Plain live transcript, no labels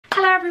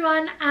Hello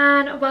everyone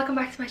and welcome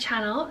back to my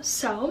channel.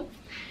 So,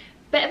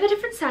 bit of a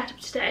different setup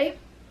today.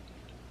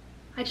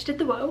 I just did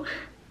the whoa.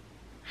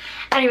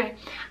 Anyway,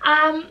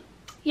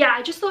 yeah,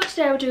 I just thought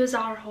today I would do a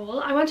Zara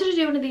haul. I wanted to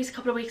do one of these a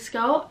couple of weeks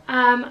ago,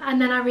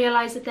 and then I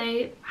realised that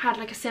they had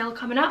like a sale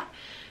coming up.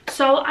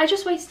 So I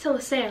just waited till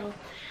the sale.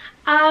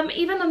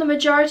 Even though the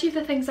majority of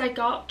the things I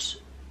got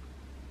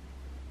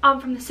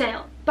from the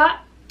sale, but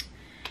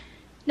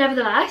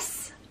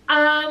nevertheless,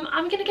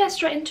 I'm gonna get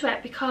straight into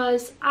it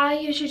because I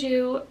usually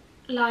do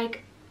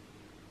like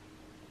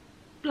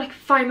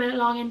 5-minute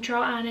long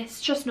intro and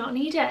it's just not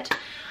needed.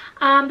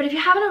 But if you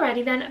haven't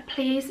already, then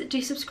please do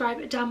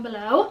subscribe down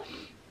below.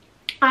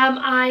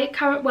 I'm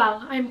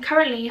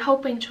currently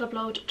hoping to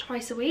upload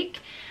twice a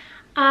week,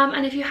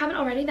 and if you haven't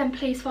already, then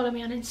please follow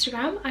me on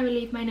Instagram. I will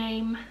leave my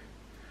name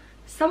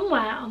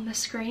somewhere on the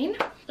screen.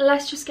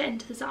 Let's just get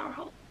into the Zara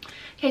haul.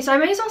 Okay, so I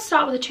may as well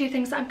start with the two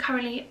things that I'm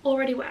currently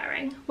already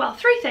wearing. Well,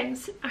 three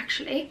things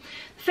actually.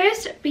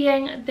 First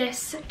being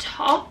this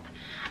top.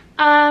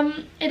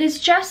 It is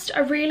just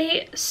a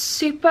really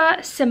super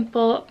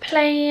simple,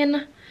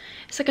 plain,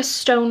 it's like a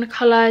stone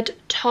coloured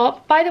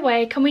top. By the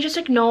way, can we just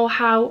ignore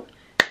how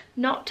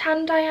not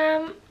tanned I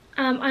am?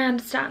 I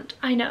understand,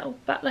 I know,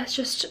 but let's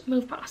just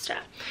move past it.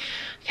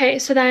 Okay,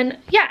 so then,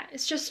 yeah,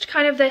 it's just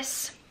kind of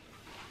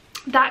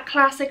that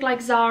classic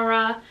like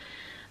Zara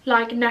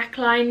like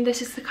neckline.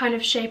 This is the kind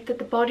of shape that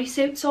the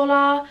bodysuits all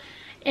are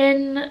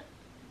in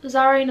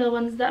Zara, you know, the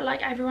ones that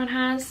like everyone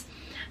has.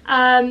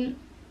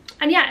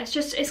 And yeah,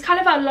 it's kind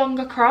of a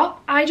longer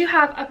crop. I do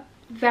have a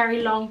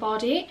very long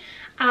body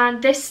and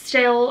this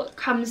still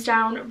comes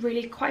down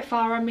really quite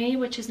far on me,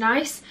 which is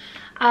nice.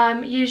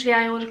 Usually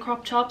I order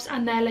crop tops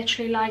and they're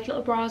literally like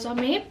little bras on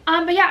me.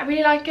 But yeah, I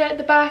really like it.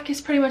 The back is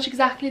pretty much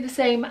exactly the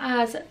same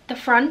as the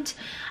front.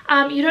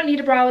 You don't need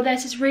a bra with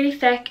this. It's really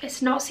thick.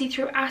 It's not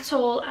see-through at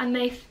all. And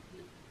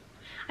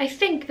I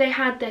think they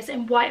had this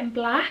in white and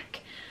black.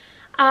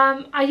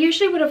 I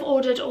usually would have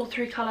ordered all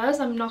three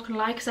colours, I'm not gonna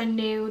lie, because I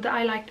knew that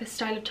I like this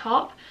style of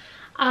top.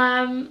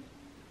 But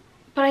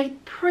I'm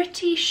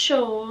pretty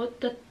sure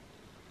that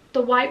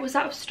the white was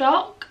out of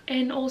stock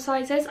in all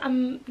sizes.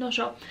 I'm not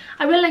sure.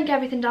 I will link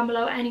everything down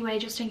below anyway,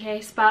 just in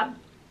case, but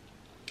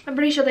I'm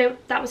pretty sure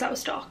that was out of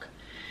stock.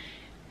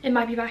 It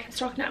might be back in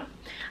stock now.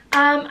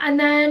 And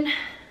then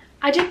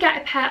I did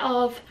get a pair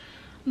of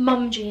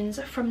mum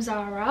jeans from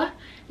Zara.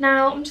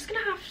 Now I'm just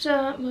gonna have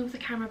to move the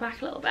camera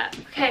back a little bit.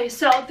 Okay,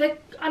 so the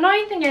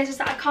annoying thing is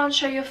that I can't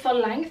show you a full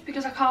length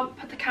because I can't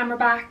put the camera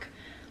back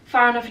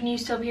far enough and you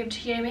still be able to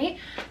hear me,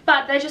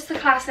 but they're just the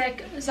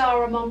classic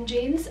Zara mum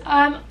jeans.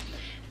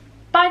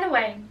 By the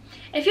way,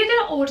 if you're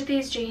gonna order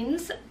these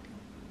jeans,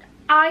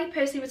 I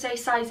personally would say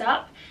size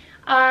up.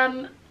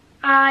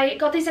 I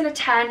got these in a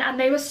 10 and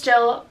they were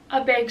still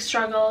a big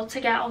struggle to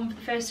get on for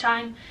the first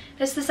time.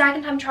 This is the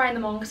second time trying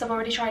them on because I've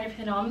already tried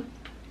everything on.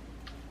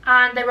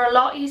 And they were a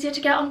lot easier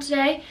to get on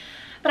today.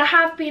 But I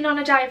have been on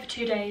a diet for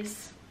 2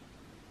 days.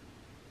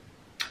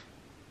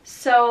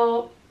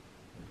 So,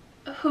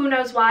 who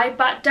knows why,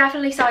 but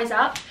definitely size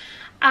up.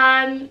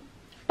 But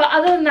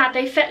other than that,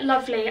 they fit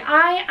lovely.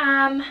 I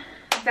am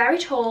very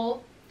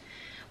tall.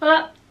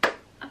 Well,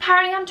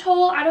 apparently I'm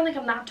tall. I don't think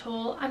I'm that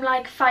tall. I'm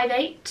like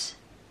 5'8".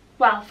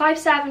 Well,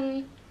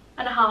 5'7"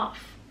 and a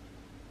half.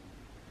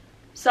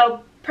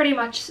 So pretty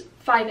much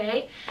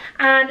 5'8".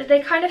 And they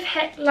kind of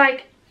hit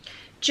like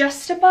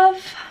just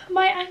above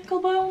my ankle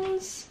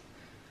bones,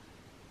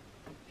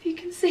 if you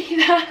can see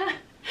that.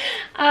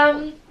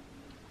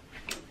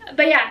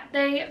 But yeah,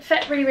 they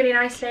fit really, really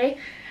nicely.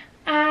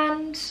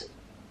 And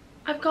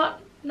I've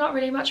got not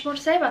really much more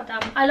to say about them.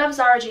 I love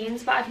Zara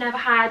jeans, but I've never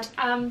had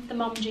the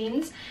mum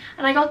jeans.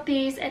 And I got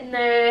these in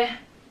the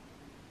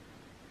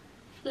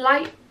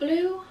light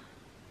blue.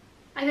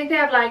 I think they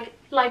have like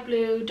light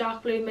blue,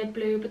 dark blue, mid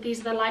blue, but these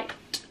are the light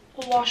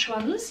wash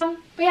ones. But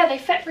yeah, they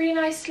fit really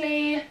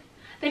nicely.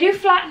 They do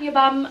flatten your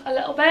bum a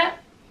little bit,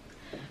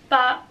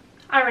 but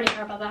I don't really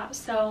care about that,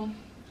 so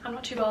I'm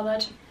not too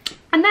bothered.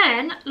 And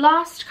then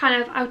last kind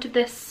of out of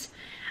this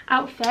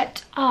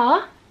outfit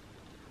are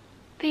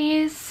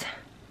these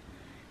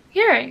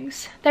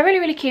earrings. They're really,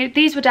 really cute.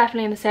 These were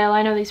definitely in the sale.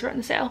 I know these were in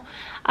the sale.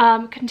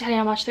 Couldn't tell you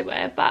how much they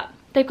were, but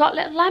they've got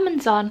little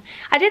lemons on.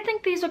 I did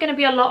think these were going to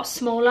be a lot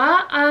smaller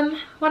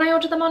when I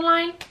ordered them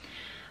online,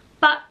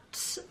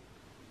 but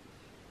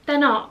they're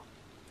not,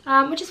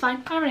 which is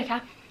fine. I don't really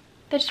care.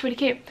 They're just really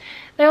cute.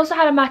 They also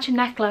had a matching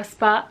necklace,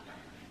 but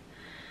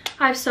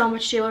I have so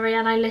much jewellery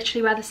and I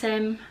literally wear the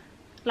same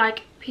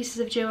like pieces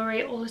of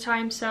jewellery all the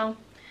time, so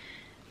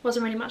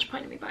wasn't really much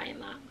point in me buying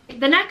that.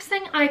 The next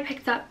thing I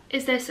picked up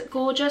is this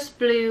gorgeous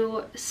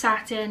blue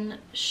satin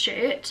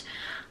shirt.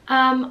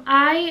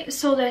 I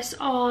saw this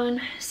on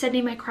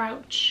Sydney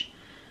McCrouch,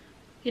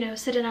 you know,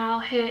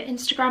 Sidonal, her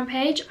Instagram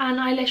page, and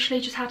I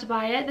literally just had to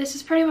buy it. This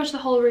is pretty much the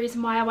whole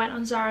reason why I went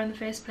on Zara in the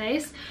first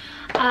place.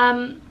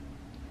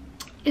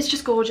 It's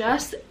just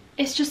gorgeous.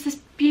 It's just this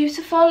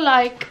beautiful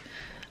like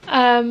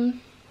I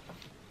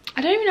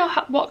don't even know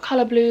what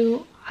colour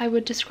blue I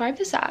would describe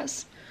this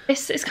as.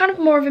 It's kind of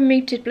more of a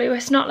muted blue.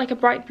 It's not like a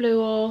bright blue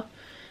or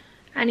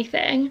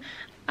anything.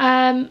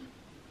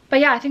 But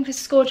yeah, I think this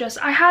is gorgeous.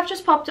 I have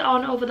just popped it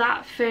on over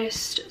that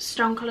first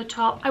stone coloured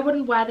top. I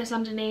wouldn't wear this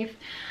underneath,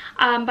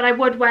 but I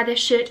would wear this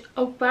shirt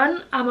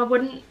open. I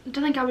don't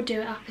think I would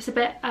do it up. It's a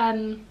bit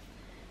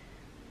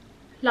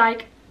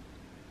like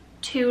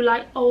too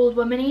like old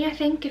womany, I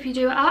think, if you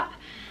do it up.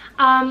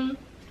 But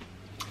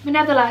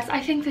nevertheless, I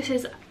think this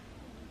is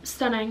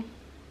stunning,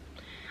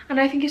 and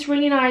I think it's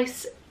really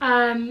nice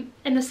in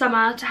the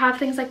summer to have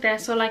things like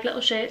this, or like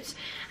little shirts,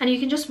 and you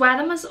can just wear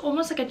them as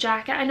almost like a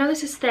jacket. I know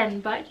this is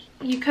thin, but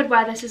you could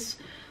wear this as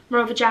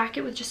more of a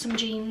jacket with just some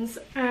jeans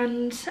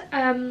and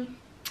a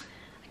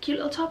cute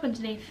little top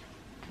underneath.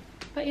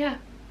 But yeah,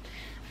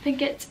 I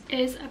think it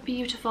is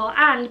beautiful.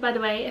 And by the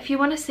way, if you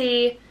want to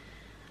see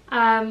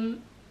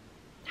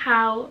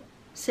how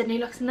Sydney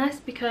looks in this,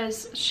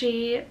 because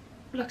she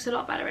looks a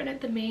lot better in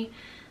it than me,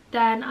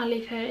 then I'll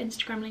leave her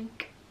Instagram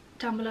link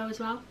down below as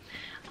well.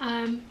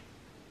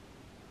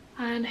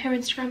 And her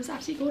Instagram is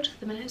absolutely gorgeous at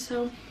the minute,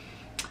 so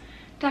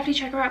definitely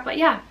check her out. But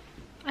yeah,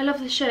 I love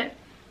this shirt.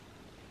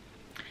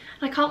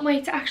 I can't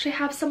wait to actually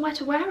have somewhere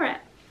to wear it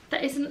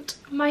that isn't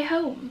my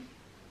home,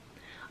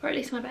 or at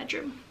least my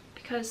bedroom,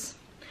 because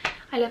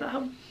I live at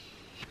home.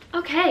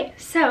 Okay,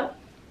 so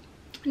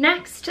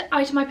next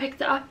item I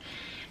picked up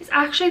is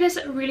actually this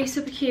really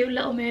super cute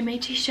Little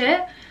Mermaid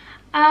t-shirt.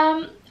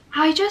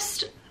 I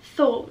just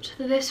thought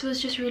that this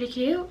was just really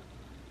cute.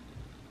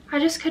 I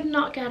just could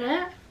not get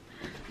it.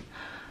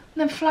 And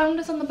then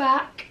flounders on the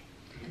back,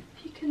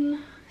 if you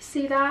can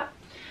see that.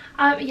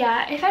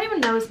 Yeah, if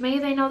anyone knows me,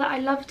 they know that I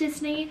love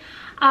Disney.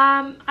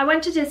 I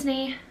went to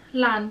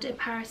Disneyland in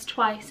Paris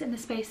twice in the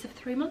space of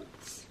 3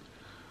 months,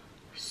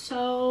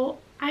 so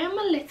I am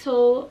a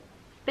little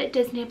bit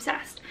Disney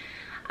obsessed.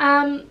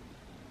 However,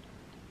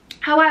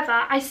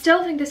 I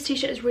still think this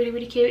t-shirt is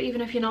really cute,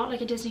 even if you're not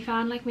like a Disney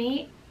fan like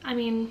me. I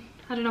mean,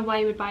 I don't know why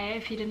you would buy it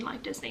if you didn't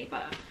like Disney,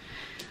 but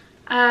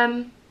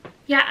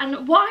yeah.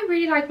 And what I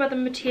really like about the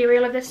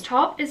material of this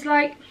top is,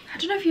 like, I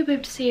don't know if you'll be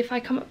able to see if I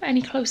come up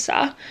any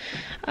closer.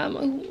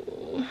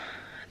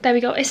 There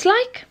we go. It's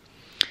like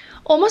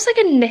almost like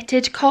a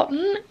knitted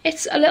cotton.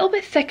 It's a little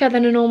bit thicker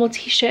than a normal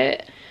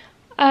t-shirt,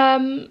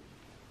 and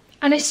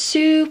it's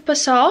super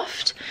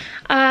soft.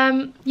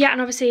 Yeah,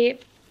 and obviously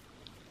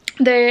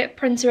the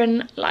prints are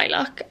in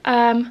lilac.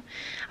 I'm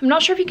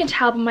not sure if you can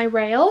tell by my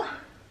rail,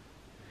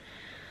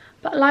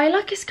 but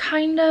lilac is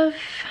kind of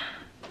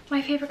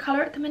my favourite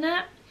colour at the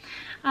minute.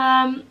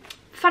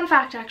 Fun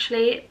fact,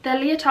 actually, the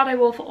leotard I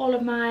wore for all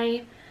of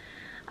my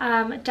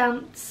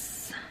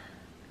dance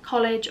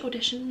college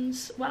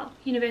auditions, well,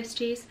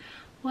 universities,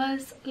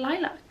 was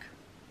lilac.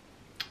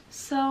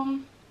 So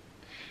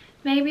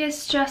maybe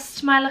it's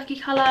just my lucky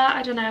colour,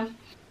 I don't know.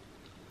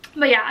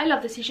 But yeah, I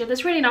love this t-shirt.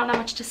 There's really not that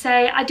much to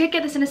say. I did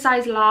get this in a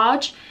size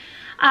large.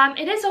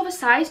 It is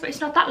oversized, but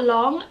it's not that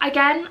long.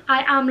 Again,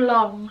 I am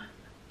long.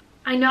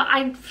 I know,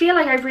 I feel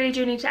like I really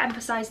do need to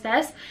emphasize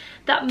this,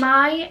 that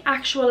my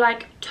actual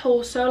like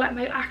torso, like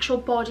my actual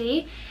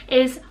body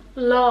is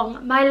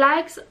long. My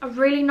legs are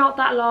really not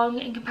that long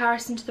in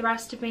comparison to the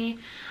rest of me.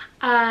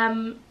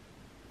 All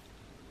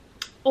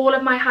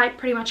of my height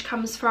pretty much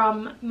comes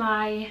from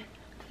my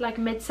like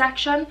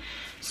midsection,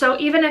 so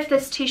even if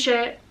this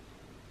t-shirt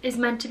is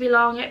meant to be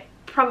long, it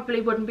probably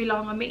wouldn't be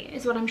long on me,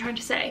 is what I'm trying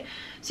to say.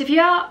 So if you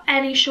are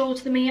any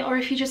shorter than me, or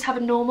if you just have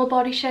a normal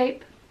body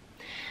shape,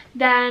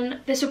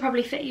 then this will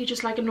probably fit you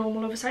just like a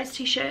normal oversized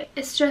t-shirt.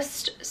 It's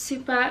just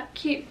super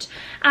cute,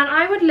 and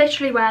I would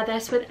literally wear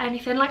this with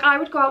anything. Like, I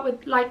would go out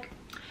with, like,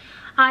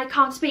 I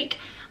can't speak,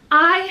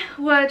 I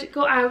would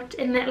go out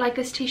in like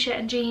this t-shirt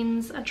and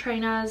jeans and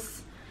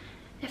trainers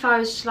if I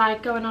was just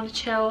like going on a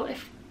chill,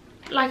 if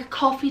like a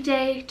coffee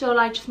date, or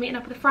like just meeting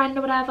up with a friend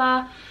or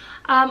whatever.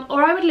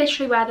 Or I would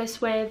literally wear this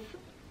with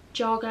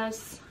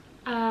joggers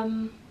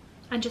and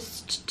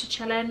just to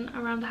chill in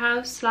around the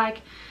house.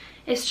 Like,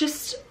 it's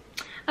just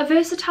a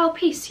versatile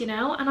piece, you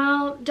know, and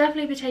I'll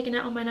definitely be taking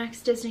it on my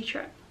next Disney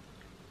trip,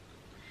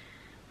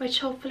 which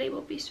hopefully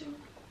will be soon.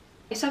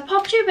 So I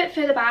popped you a bit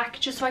further back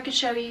just so I could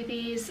show you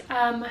these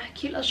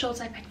cute little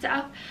shorts I picked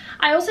up.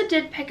 I also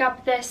did pick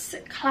up this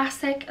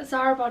classic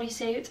Zara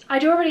bodysuit. I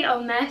do already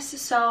own this,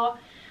 so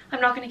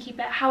I'm not going to keep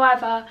it.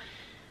 However,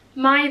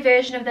 my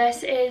version of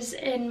this is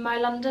in my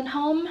London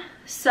home,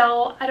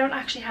 so I don't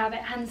actually have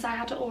it, hence I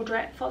had to order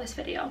it for this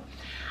video.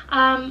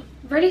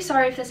 Really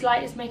sorry if this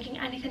light is making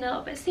anything a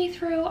little bit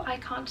see-through. I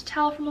can't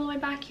tell from all the way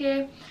back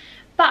here.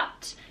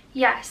 But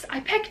yes, I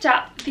picked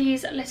up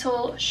these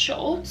little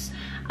shorts.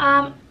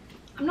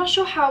 I'm not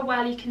sure how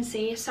well you can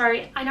see.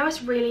 Sorry, I know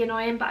it's really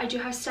annoying, but I do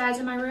have stairs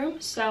in my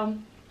room, so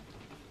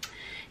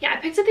yeah, I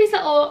picked up these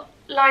little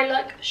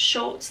lilac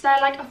shorts. They're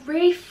like a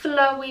really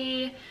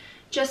flowy,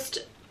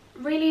 just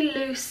really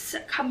loose,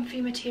 comfy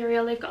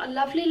material. They've got a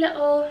lovely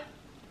little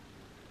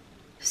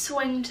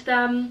swing to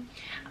them.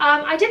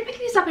 I did pick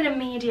these up in a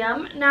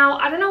medium. Now,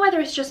 I don't know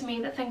whether it's just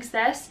me that thinks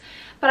this,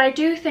 but I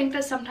do think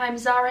that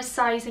sometimes Zara's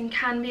sizing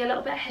can be a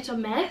little bit hit or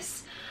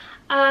miss.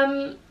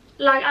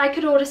 Like, I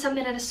could order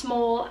something in a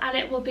small and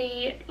it will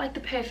be like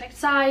the perfect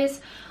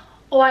size,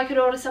 or I could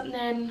order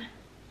something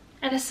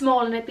in a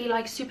small and it'd be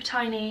like super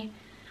tiny,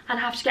 and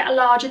have to get a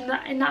large in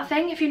that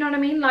thing, if you know what I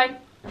mean. Like,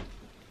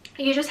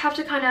 you just have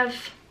to kind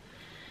of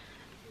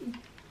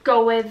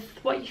go with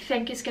what you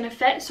think is going to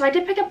fit. So I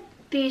did pick up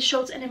these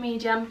shorts in a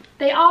medium.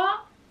 They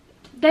are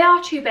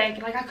too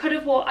big. Like, I could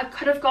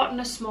have gotten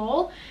a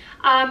small,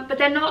 but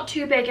they're not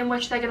too big in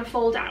which they're going to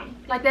fall down.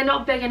 Like, they're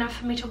not big enough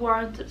for me to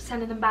warrant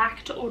sending them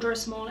back to order a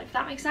small, if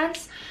that makes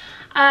sense.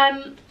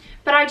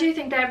 But I do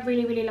think they're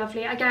really, really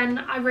lovely. Again,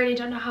 I really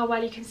don't know how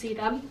well you can see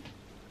them.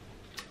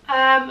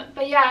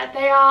 But yeah,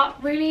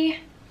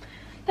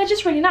 they're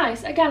just really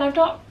nice. Again, I've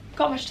not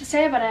got much to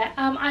say about it.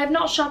 I have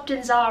not shopped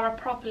in Zara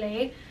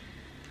properly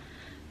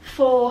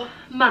for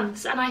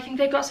months, and I think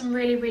they've got some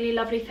really, really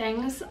lovely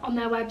things on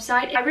their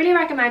website. I really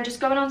recommend just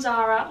going on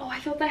Zara. Oh, I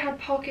thought they had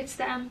pockets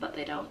then, but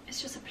they don't. It's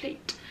just a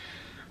pleat.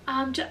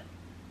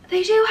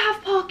 They do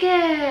have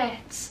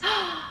pockets.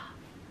 Oh,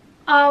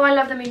 I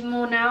love them even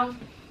more now.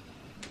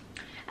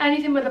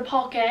 Anything with a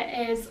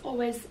pocket is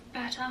always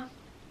better.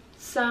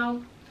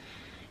 So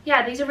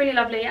yeah, these are really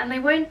lovely, and they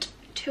weren't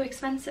too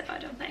expensive, I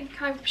don't think.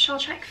 I shall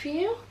check for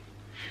you.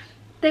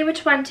 They were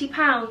 £20,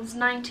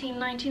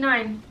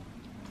 $19.99.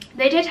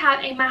 They did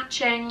have a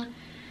matching,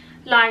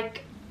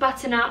 like,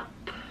 button-up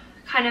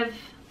kind of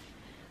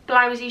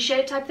blousey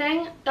shirt type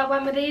thing that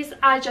went with these.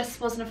 I just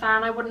wasn't a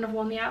fan. I wouldn't have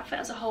worn the outfit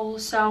as a whole,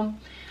 so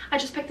I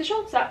just picked the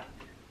shorts up.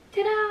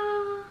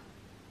 Ta-da!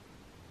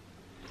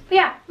 But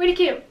yeah, really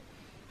cute.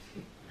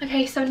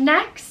 Okay, so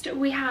next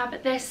we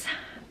have this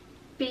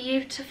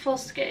beautiful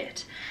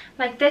skirt.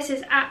 Like, this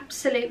is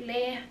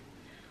absolutely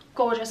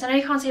gorgeous. I know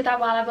you can't see it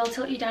that well. I will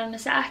tilt you down in a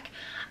sec.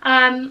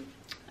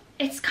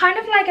 It's kind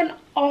of like an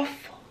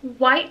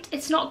off-white.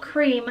 It's not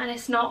cream and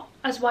it's not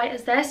as white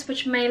as this,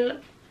 which may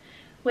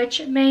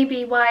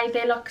be why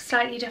they look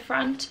slightly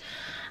different.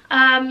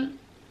 Oh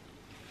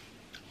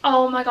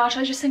my gosh,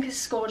 I just think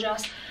this is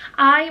gorgeous.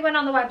 I went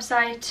on the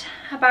website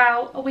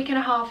about a week and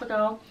a half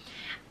ago,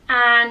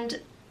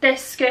 and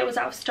this skirt was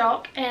out of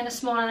stock in a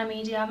small and a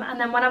medium, and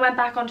then when I went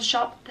back on to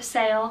shop the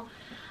sale,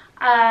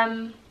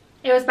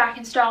 it was back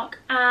in stock,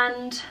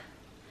 and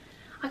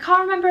I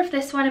can't remember if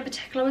this one in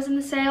particular was in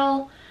the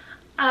sale,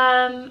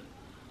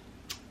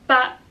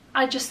 but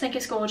I just think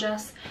it's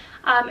gorgeous.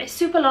 It's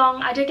super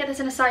long. I did get this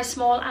in a size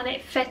small and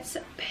it fits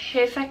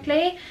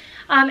perfectly.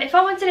 If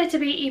I wanted it to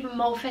be even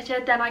more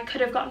fitted, then I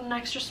could have gotten an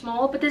extra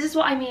small, but this is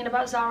what I mean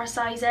about Zara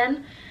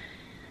sizing.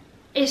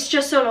 It's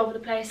just all over the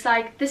place.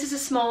 Like, this is a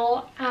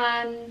small,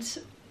 and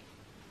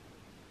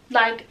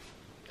like,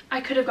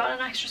 I could have gotten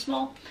an extra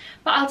small,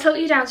 but I'll tilt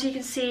you down so you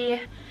can see.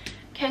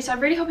 Okay, so I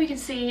really hope you can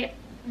see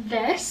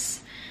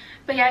this.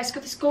 But yeah, it's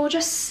got this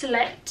gorgeous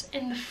slit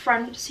in the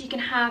front, so you can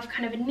have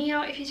kind of a knee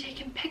out if you're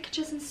taking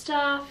pictures and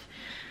stuff.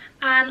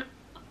 And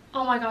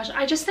oh my gosh,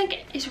 I just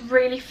think it's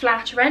really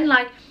flattering.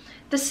 Like,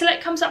 the slit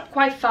comes up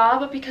quite far,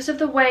 but because of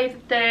the way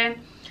that the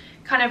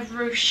kind of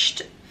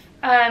ruched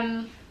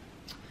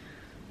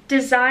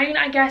design,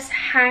 I guess,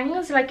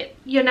 hangs, like,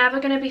 you're never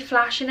going to be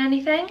flashing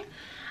anything,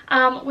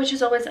 which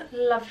is always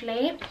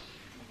lovely.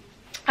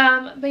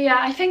 But yeah,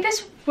 I think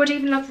this would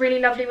even look really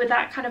lovely with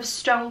that kind of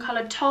stone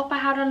coloured top I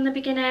had on in the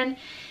beginning,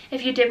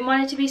 if you didn't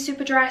want it to be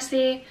super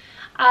dressy.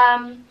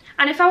 And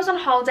if I was on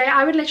holiday,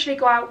 I would literally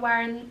go out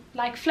wearing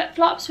like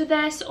flip-flops with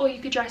this, or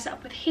you could dress it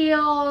up with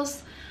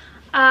heels.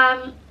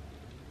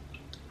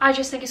 I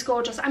just think it's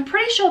gorgeous. I'm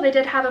pretty sure they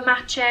did have a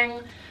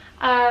matching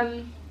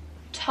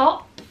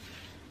top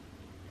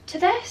to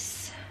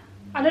this.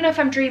 I don't know if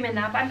I'm dreaming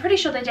now, but I'm pretty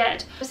sure they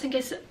did. I just think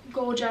it's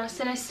gorgeous,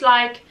 and it's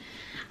like,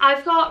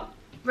 I've got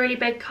really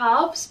big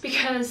calves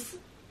because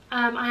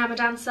I am a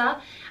dancer,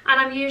 and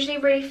I'm usually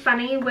really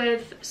funny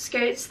with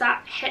skirts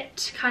that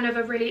hit kind of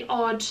a really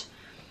odd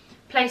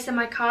place in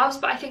my calves,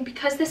 but I think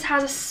because this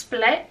has a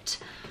split,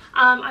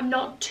 I'm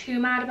not too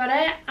mad about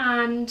it.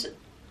 And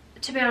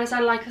to be honest, I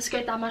like the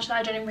skirt that much that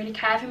I don't even really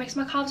care if it makes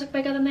my calves look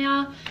bigger than they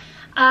are.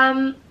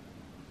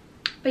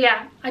 But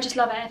yeah, I just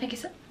love it. I think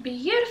it's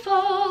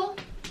beautiful.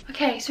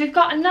 Okay, so we've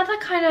got another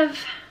kind of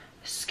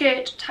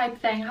skirt type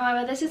thing.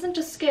 However, this isn't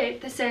a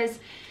skirt, this is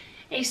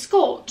a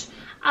skirt.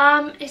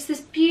 It's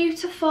this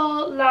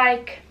beautiful,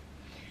 like,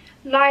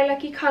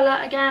 lilac-y colour.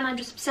 Again, I'm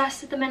just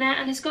obsessed at the minute,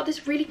 and it's got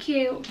this really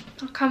cute,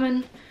 I'll come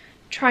and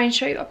try and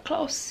show you up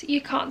close.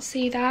 You can't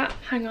see that.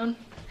 Hang on.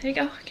 There you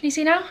go. Can you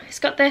see now? It's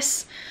got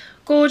this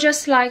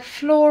gorgeous, like,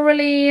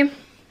 florally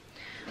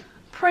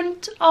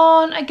print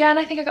on. Again,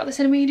 I think I got this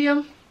in a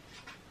medium.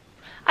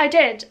 I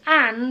did,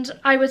 and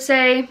I would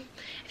say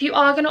if you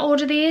are going to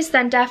order these,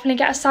 then definitely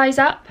get a size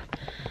up,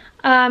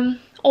 or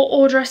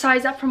order a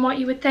size up from what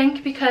you would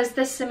think, because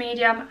this is a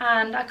medium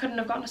and I couldn't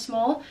have gotten a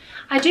small.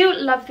 I do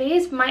love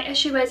these, but my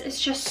issue is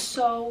it's just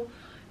so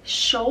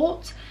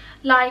short.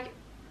 Like,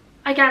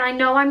 again, I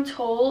know I'm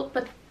tall,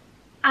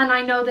 and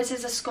I know this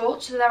is a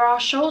skirt, so there are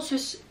shorts, so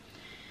it's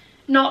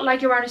not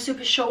like you're wearing a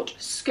super short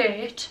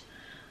skirt.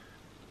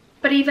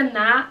 But even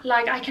that,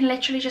 like, I can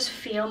literally just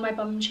feel my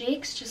bum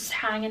cheeks just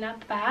hanging at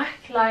the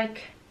back.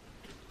 Like,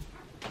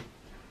 I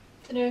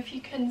don't know if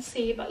you can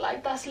see, but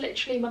like, that's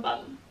literally my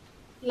bum.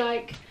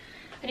 Like,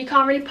 and you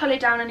can't really pull it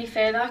down any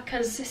further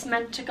because it's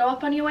meant to go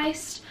up on your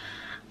waist.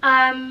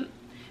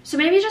 So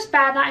maybe just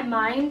bear that in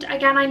mind.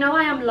 Again, I know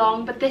I am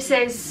long, but this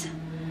is,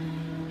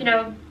 you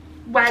know,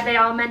 where they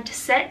are meant to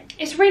sit.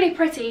 It's really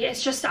pretty.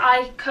 It's just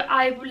I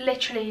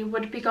literally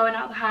would be going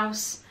out of the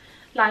house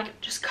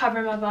like just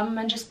covering my bum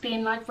and just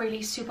being like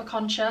really super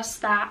conscious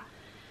that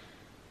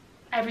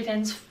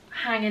everything's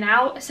hanging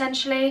out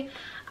essentially.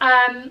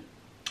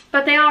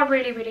 But they are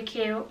really, really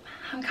cute.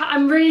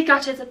 I'm really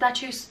gutted that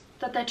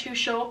they're too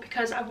short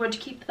because I would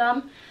keep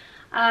them.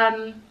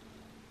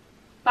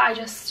 But I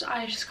just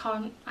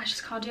can't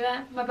do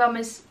it. My bum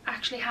is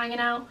actually hanging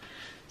out.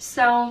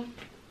 So,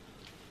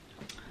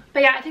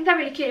 but yeah, I think they're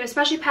really cute,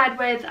 especially paired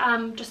with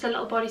just a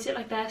little bodysuit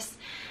like this.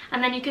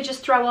 And then you could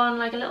just throw on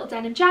like a little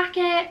denim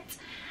jacket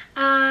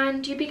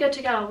and you'd be good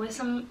to go with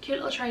some cute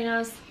little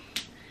trainers.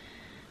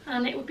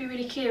 And it would be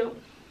really cute.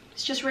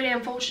 It's just really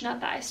unfortunate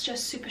that it's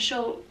just super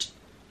short.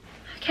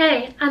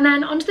 Okay, and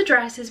then onto the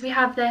dresses, we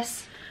have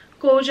this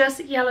gorgeous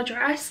yellow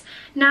dress.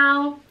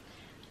 Now,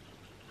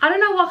 I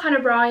don't know what kind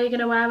of bra you're going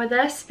to wear with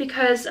this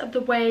because of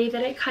the way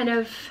that it kind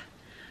of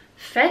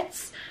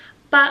fits,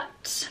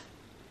 but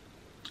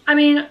I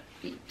mean,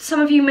 some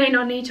of you may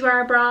not need to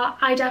wear a bra.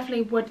 I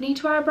definitely would need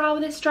to wear a bra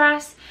with this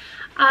dress,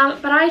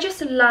 but I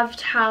just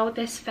loved how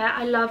this fit.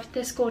 I loved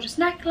this gorgeous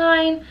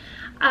neckline.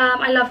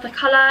 I love the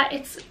colour.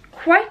 It's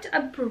quite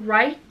a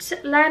bright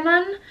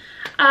lemon,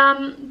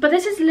 but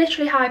this is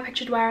literally how I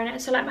pictured wearing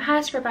it. So like my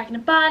hair spread back in a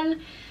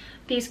bun,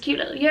 these cute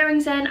little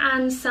earrings in,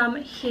 and some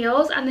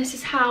heels, and this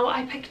is how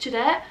I pictured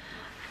it.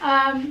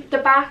 The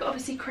back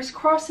obviously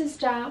crisscrosses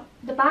down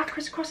the back,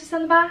 crisscrosses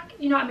down the back,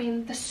 you know what I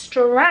mean, the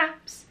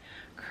straps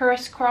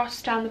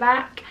crisscross down the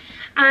back,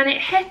 and it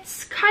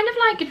hits kind of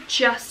like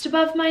just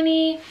above my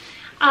knee.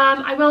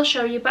 I will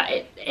show you, but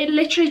it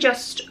literally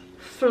just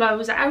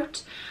flows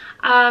out.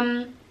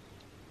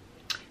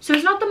 So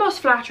it's not the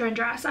most flattering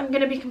dress, I'm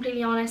gonna be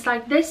completely honest.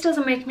 Like, this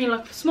doesn't make me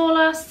look the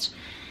smallest.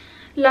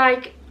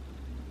 Like,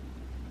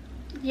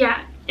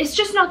 yeah, it's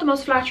just not the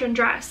most flattering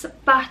dress,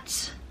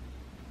 but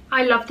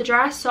I love the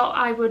dress, so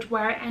I would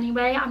wear it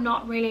anyway. I'm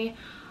not really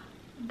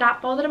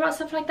that bothered about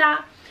stuff like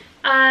that.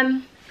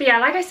 But yeah,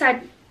 like I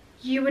said,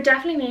 you would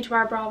definitely need to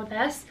wear a bra with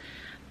this,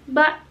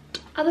 but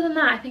other than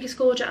that, I think it's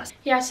gorgeous.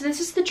 Yeah, so this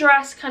is the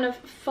dress kind of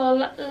full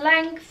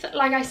length.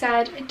 Like I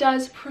said, it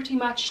does pretty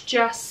much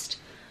just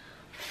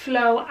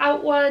flow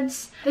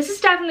outwards. This is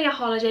definitely a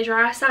holiday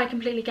dress, I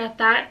completely get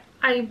that.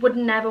 I would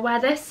never wear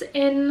this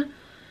in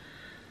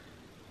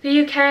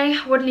the UK,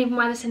 I wouldn't even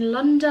wear this in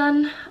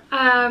London,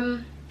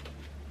 but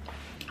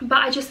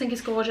I just think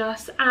it's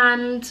gorgeous.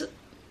 And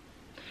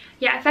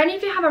yeah, if any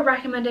of you have a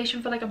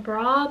recommendation for like a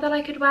bra that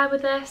I could wear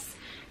with this,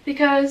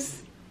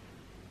 because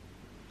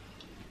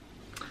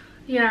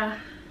yeah,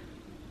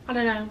 I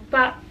don't know,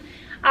 but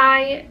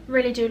I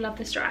really do love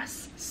this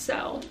dress.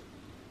 So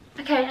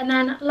okay, and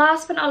then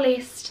last but not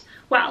least,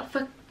 well,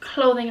 for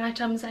clothing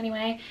items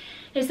anyway,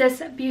 is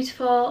this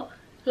beautiful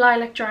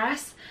lilac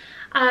dress.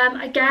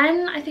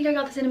 Again, I think I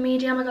got this in a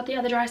medium. I got the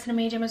other dress in a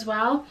medium as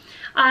well,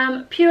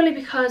 purely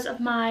because of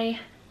my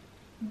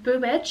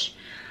boobage.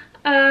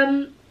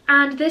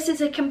 And this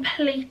is a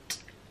complete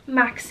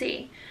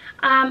maxi.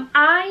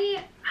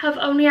 I have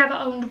only ever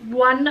owned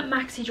one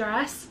maxi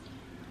dress,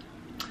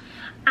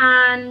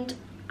 and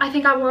I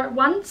think I wore it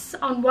once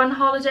on one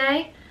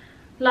holiday,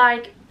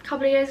 like a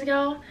couple of years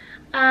ago.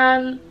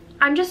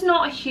 I'm just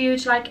not a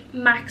huge like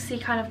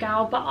maxi kind of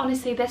gal, but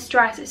honestly this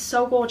dress is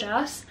so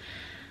gorgeous.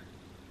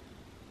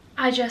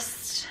 I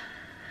just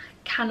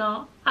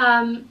cannot.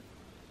 I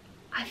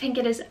think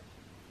it is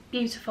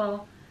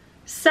beautiful.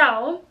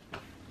 So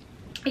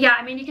yeah,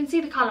 I mean, you can see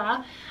the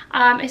colour.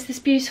 It's this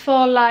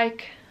beautiful,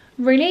 like,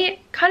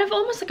 really kind of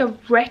almost like a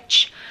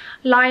rich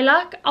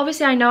lilac.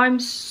 Obviously I know I'm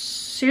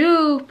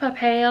super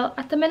pale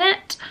at the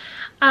minute,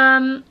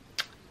 and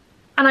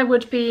I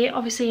would be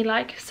obviously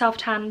like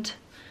self-tanned,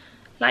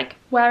 like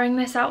wearing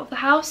this out of the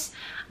house,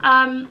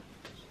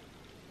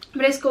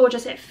 but it's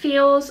gorgeous. It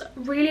feels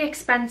really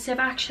expensive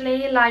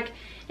actually. Like,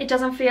 it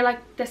doesn't feel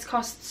like this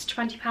costs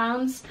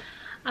 £20,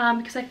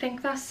 because I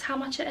think that's how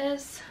much it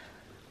is.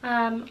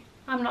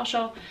 I'm not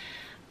sure,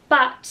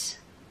 but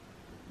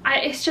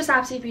it's just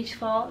absolutely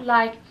beautiful.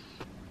 Like,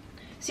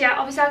 so yeah,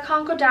 obviously I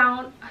can't go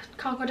down, I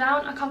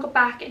can't go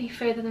back any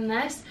further than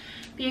this,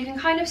 but you can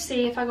kind of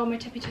see if I go on my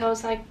tippy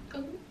toes, like,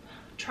 oh,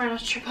 try not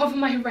to trip over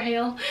my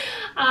rail.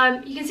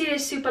 You can see it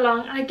is super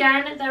long, and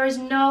again, there is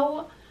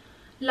no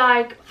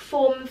like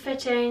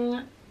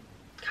form-fitting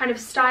kind of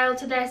style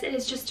to this. It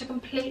is just a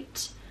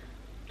complete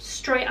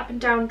straight up and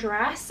down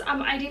dress.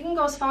 I'd even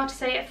go as far to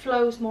say it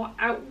flows more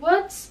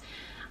outwards.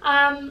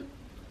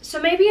 So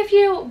maybe if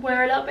you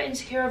were a little bit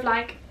insecure of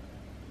like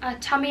a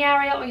tummy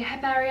area or your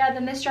hip area,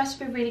 then this dress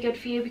would be really good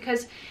for you,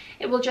 because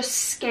it will just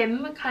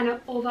skim kind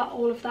of over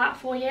all of that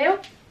for you.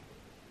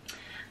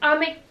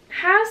 It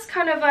has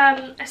kind of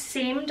a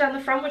seam down the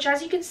front, which,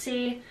 as you can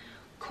see,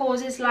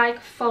 causes like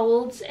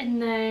folds in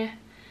the,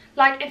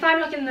 like, if I'm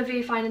looking in the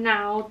viewfinder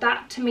now,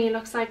 that to me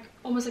looks like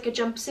almost like a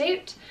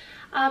jumpsuit,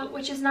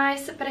 which is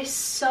nice, but it's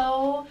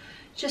so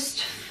just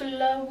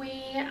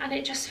flowy, and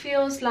it just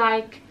feels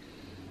like,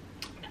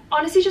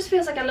 honestly just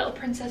feels like a little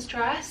princess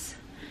dress.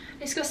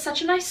 It's got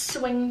such a nice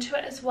swing to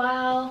it as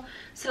well.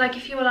 So like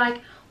if you were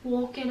like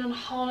walking on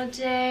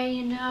holiday,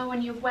 you know,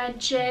 and your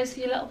wedges,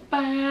 your little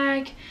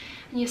bag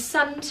and your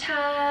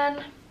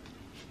suntan,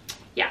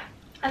 yeah,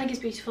 I think it's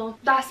beautiful.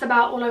 That's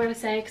about all I'm going to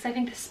say, because I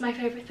think this is my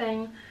favourite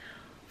thing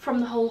from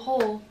the whole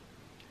haul.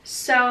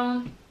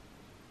 So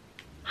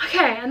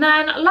okay, and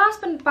then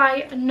last but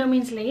by no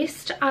means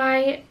least,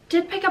 I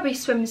did pick up a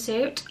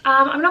swimsuit.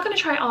 I'm not going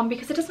to try it on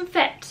because it doesn't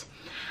fit.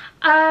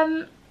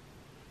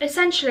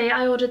 Essentially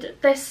I ordered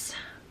this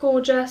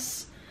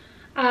gorgeous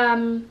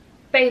bather.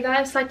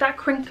 It's like that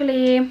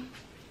crinkly,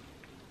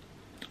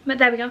 but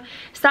there we go,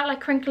 it's that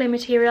like crinkly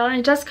material, and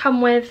it does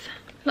come with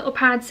little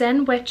pads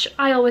in, which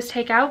I always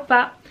take out,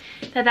 but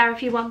they're there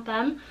if you want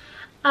them.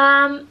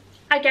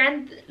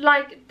 Again,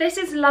 like, this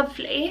is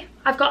lovely.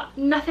 I've got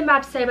nothing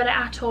bad to say about it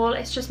at all.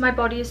 It's just my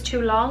body is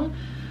too long,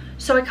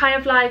 so it kind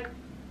of like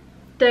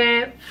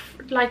the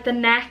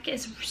neck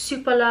is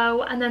super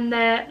low, and then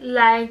the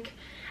leg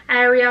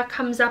area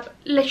comes up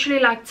literally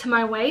like to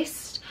my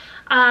waist.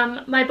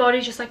 My body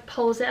just like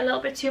pulls it a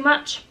little bit too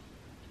much,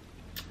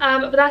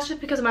 but that's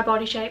just because of my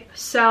body shape.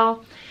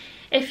 So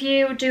if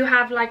you do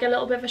have like a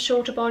little bit of a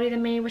shorter body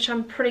than me, which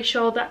I'm pretty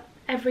sure that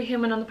every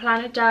human on the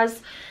planet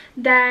does,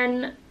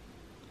 then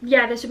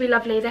yeah, this would be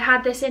lovely. They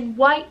had this in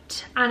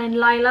white and in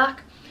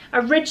lilac.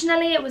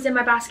 Originally it was in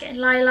my basket in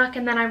lilac,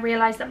 and then I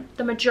realised that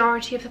the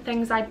majority of the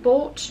things I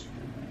bought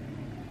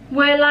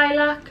were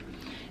lilac,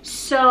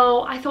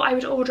 so I thought I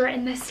would order it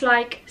in this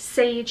like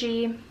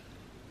sagey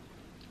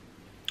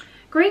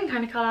green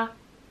kind of colour,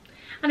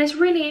 and it's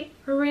really,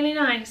 really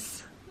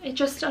nice. It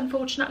just,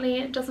 unfortunately,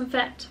 it doesn't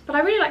fit, but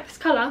I really like this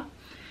colour.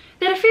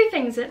 There are a few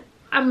things that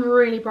I'm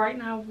really bright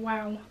now.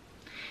 Wow,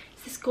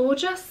 it's this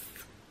gorgeous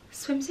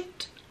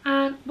swimsuit.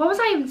 And what was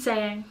I even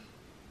saying?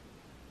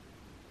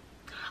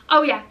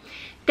 Oh yeah,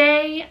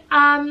 they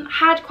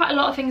had quite a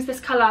lot of things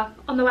this colour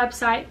on the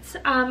website.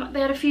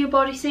 They had a few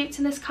bodysuits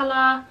in this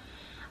colour,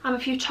 a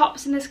few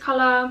tops in this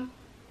colour.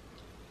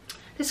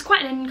 This is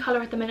quite an in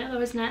colour at the minute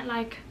though, isn't it?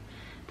 Like,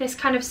 this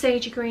kind of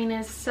sagey green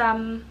is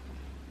having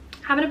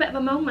a bit of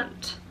a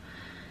moment.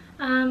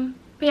 But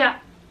yeah,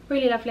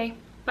 really lovely,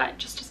 but it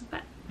just doesn't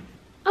fit.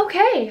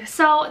 Okay,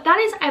 so that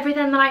is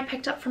everything that I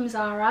picked up from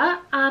Zara.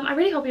 I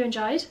really hope you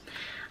enjoyed.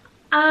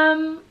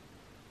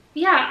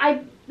 Yeah,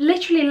 I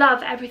literally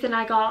love everything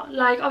I got.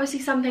 Like, obviously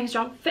some things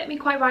don't fit me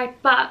quite right,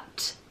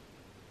 but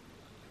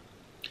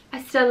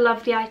I still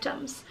love the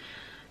items.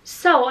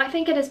 So I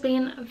think it has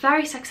been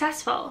very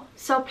successful.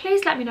 So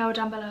please let me know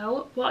down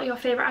below what your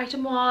favourite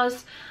item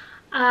was,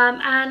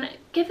 and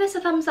give this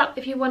a thumbs up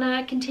if you want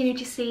to continue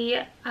to see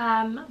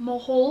more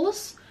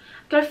hauls.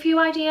 Got a few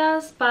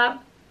ideas, but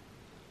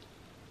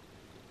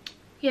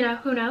you know,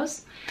 who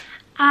knows.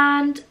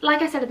 And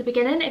like I said at the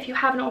beginning, if you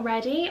haven't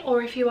already,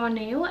 or if you are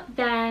new,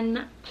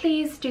 then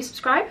please do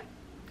subscribe,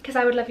 because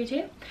I would love you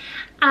to.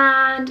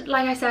 And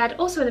like I said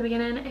also at the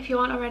beginning, if you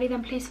aren't already,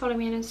 then please follow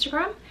me on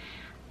Instagram.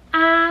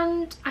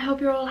 And I hope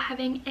you're all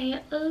having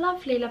a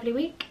lovely, lovely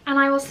week, and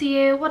I will see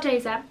you, what day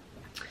is it?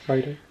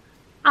 Friday.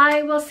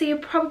 I will see you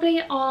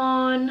probably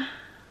on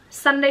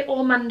Sunday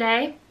or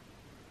Monday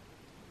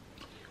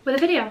with a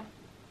video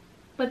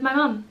with my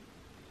mum,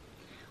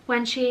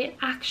 when she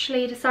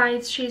actually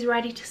decides she's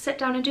ready to sit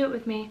down and do it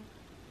with me.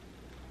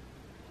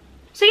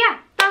 So yeah,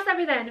 that's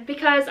everything,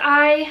 because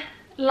I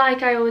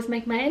always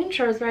make my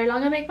intros very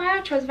long, I make my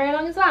outros very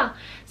long as well.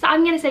 So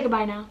I'm gonna say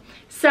goodbye now.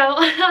 So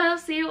I'll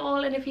see you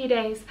all in a few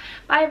days.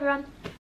 Bye everyone.